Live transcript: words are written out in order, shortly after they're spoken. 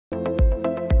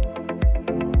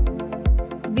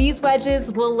These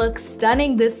wedges will look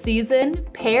stunning this season,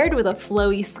 paired with a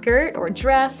flowy skirt or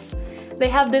dress. They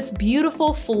have this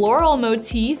beautiful floral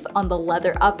motif on the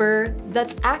leather upper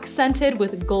that's accented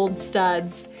with gold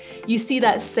studs. You see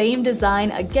that same design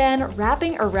again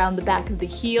wrapping around the back of the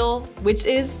heel, which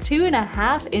is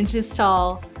 2.5 inches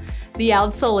tall. The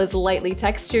outsole is lightly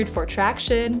textured for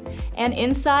traction, and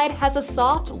inside has a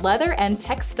soft leather and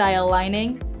textile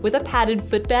lining with a padded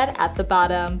footbed at the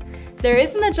bottom. There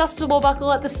is an adjustable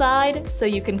buckle at the side, so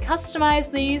you can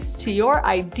customize these to your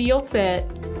ideal fit.